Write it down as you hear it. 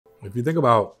If you think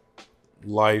about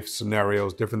life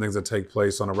scenarios, different things that take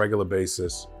place on a regular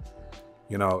basis,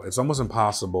 it's almost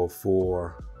impossible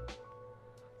for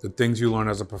the things you learn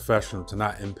as a professional to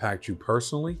not impact you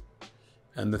personally,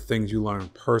 and the things you learn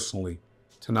personally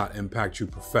to not impact you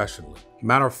professionally.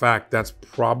 Matter of fact, that's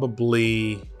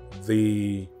probably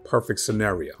the perfect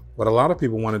scenario. What a lot of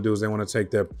people want to do is they want to take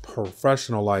their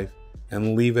professional life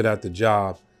and leave it at the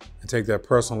job, and take their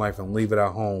personal life and leave it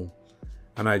at home.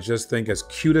 And I just think, as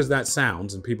cute as that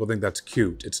sounds, and people think that's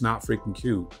cute, it's not freaking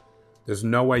cute. There's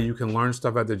no way you can learn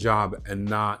stuff at the job and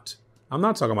not, I'm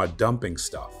not talking about dumping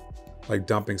stuff, like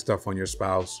dumping stuff on your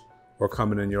spouse or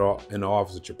coming in the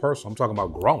office at your personal. I'm talking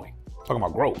about growing. I'm talking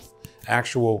about growth.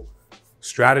 Actual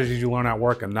strategies you learn at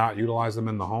work and not utilize them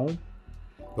in the home.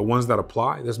 The ones that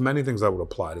apply, there's many things that would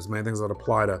apply. There's many things that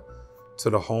apply to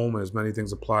the home, and there's many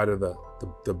things apply to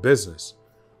the business.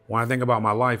 When I think about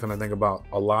my life and I think about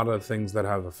a lot of the things that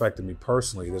have affected me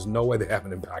personally, there's no way they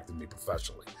haven't impacted me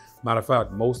professionally. Matter of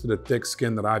fact, most of the thick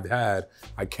skin that I've had,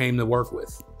 I came to work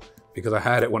with because I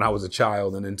had it when I was a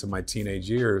child and into my teenage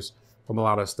years from a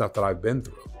lot of stuff that I've been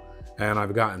through. And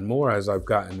I've gotten more as I've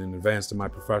gotten and advanced in my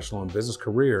professional and business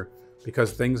career,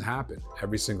 because things happen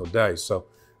every single day. So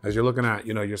as you're looking at,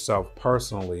 yourself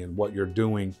personally and what you're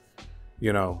doing,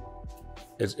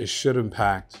 it should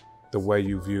impact the way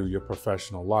you view your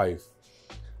professional life.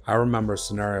 I remember a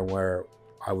scenario where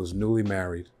I was newly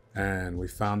married and we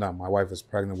found out my wife was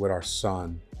pregnant with our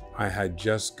son. I had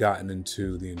just gotten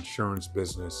into the insurance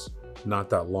business not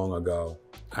that long ago.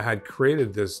 I had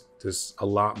created this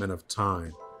allotment of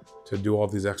time to do all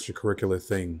these extracurricular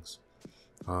things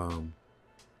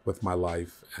with my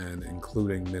life, and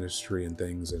including ministry and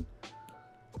things. And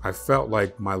I felt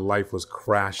like my life was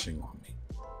crashing on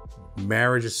me.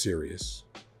 Marriage is serious.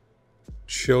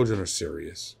 Children are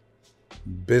serious.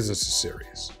 Business is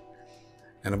serious.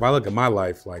 And if I look at my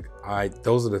life,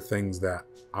 those are the things that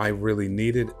I really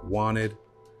needed, wanted,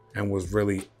 and was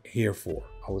really here for.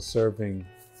 I was serving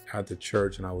at the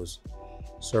church, and I was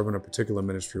serving a particular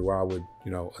ministry where I would,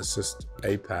 assist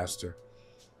a pastor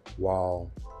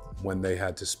when they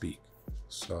had to speak.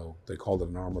 So they called it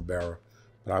an armor bearer,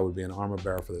 but I would be an armor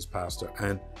bearer for this pastor.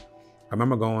 And I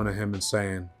remember going to him and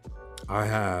saying,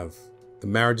 the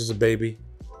marriage is a baby,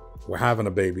 we're having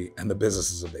a baby, and the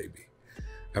business is a baby.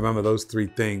 I remember those three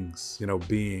things,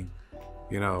 being,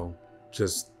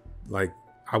 just like,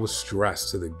 I was stressed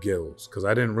to the gills because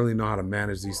I didn't really know how to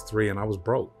manage these three, and I was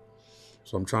broke.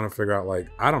 So I'm trying to figure out,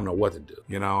 I don't know what to do,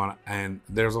 and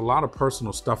there's a lot of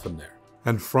personal stuff in there.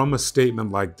 And from a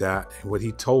statement like that, what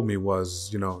he told me was,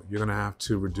 you're going to have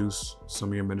to reduce some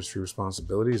of your ministry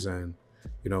responsibilities, and,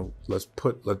 let's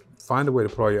find a way to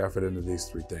put all your effort into these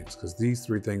three things. Because these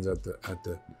three things at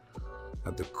the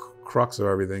crux of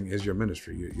everything is your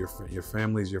ministry. Your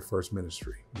family is your first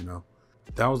ministry,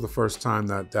 That was the first time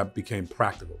that became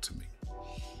practical to me.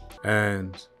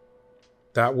 And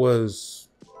that was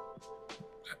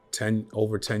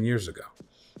over 10 years ago.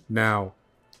 Now,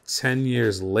 10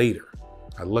 years later,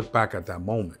 I look back at that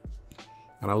moment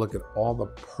and I look at all the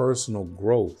personal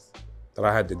growth that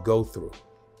I had to go through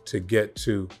to get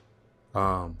to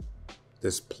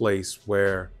this place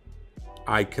where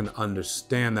I can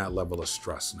understand that level of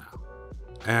stress now.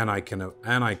 And I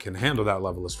can handle that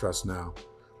level of stress now.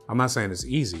 I'm not saying it's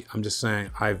easy. I'm just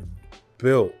saying I've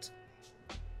built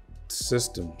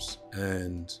systems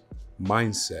and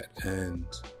mindset and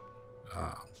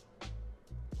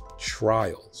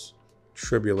trials,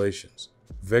 tribulations,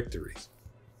 victories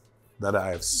that I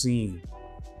have seen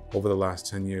over the last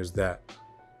 10 years, that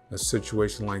a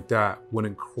situation like that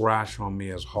wouldn't crash on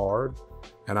me as hard,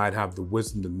 and I'd have the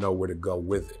wisdom to know where to go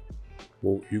with it.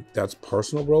 Well, that's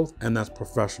personal growth and that's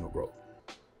professional growth.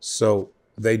 So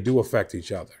they do affect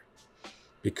each other,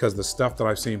 because the stuff that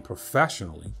I've seen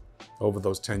professionally over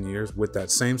those 10 years with that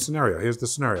same scenario, here's the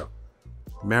scenario: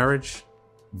 marriage,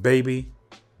 baby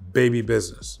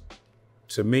business.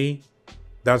 To me,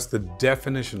 that's the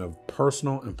definition of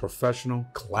personal and professional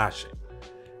clashing.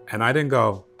 And I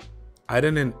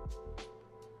didn't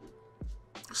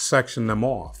section them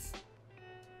off.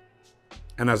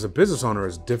 And as a business owner,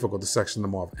 it's difficult to section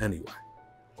them off anyway.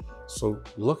 So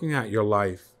looking at your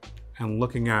life and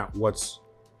looking at what's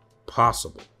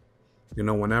possible,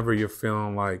 whenever you're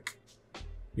feeling like,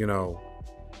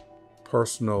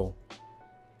 personal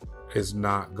is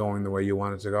not going the way you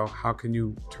want it to go, how can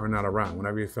you turn that around?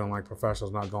 Whenever you're feeling like professional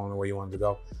is not going the way you want it to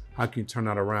go, how can you turn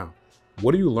that around?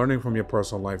 What are you learning from your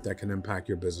personal life that can impact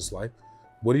your business life?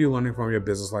 What are you learning from your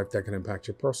business life that can impact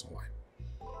your personal life?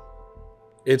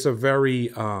 It's a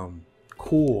very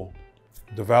cool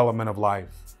development of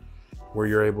life where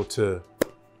you're able to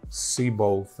see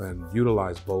both and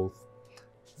utilize both,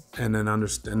 and then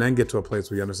understand, and then get to a place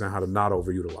where you understand how to not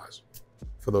overutilize.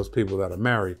 For those people that are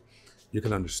married, you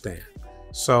can understand.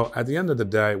 So at the end of the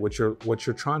day, what you're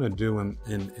trying to do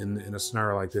in a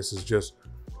scenario like this is just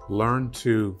learn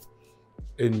to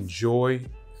enjoy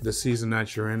the season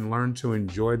that you're in, learn to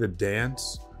enjoy the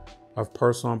dance of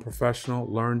personal and professional,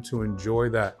 learn to enjoy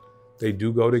that they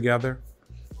do go together,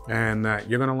 and that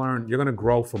you're gonna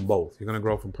grow from both. You're gonna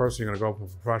grow from personal, you're gonna grow from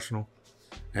professional.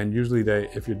 And usually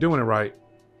if you're doing it right,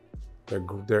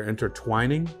 they're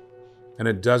intertwining, and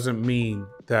it doesn't mean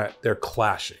that they're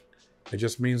clashing. It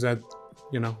just means that,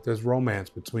 there's romance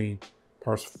between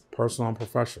personal and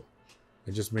professional.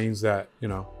 It just means that,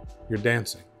 you're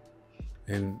dancing.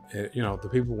 And,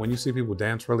 when you see people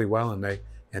dance really well and they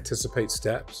anticipate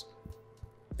steps,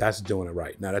 that's doing it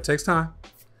right. Now, that takes time.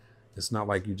 It's not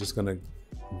like you're just going to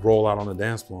roll out on the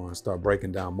dance floor and start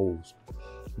breaking down moves.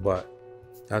 But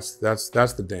that's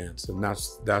the dance, and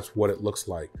that's what it looks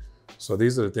like. So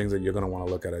these are the things that you're going to want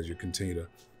to look at as you continue to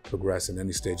progress in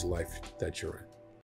any stage of life that you're in.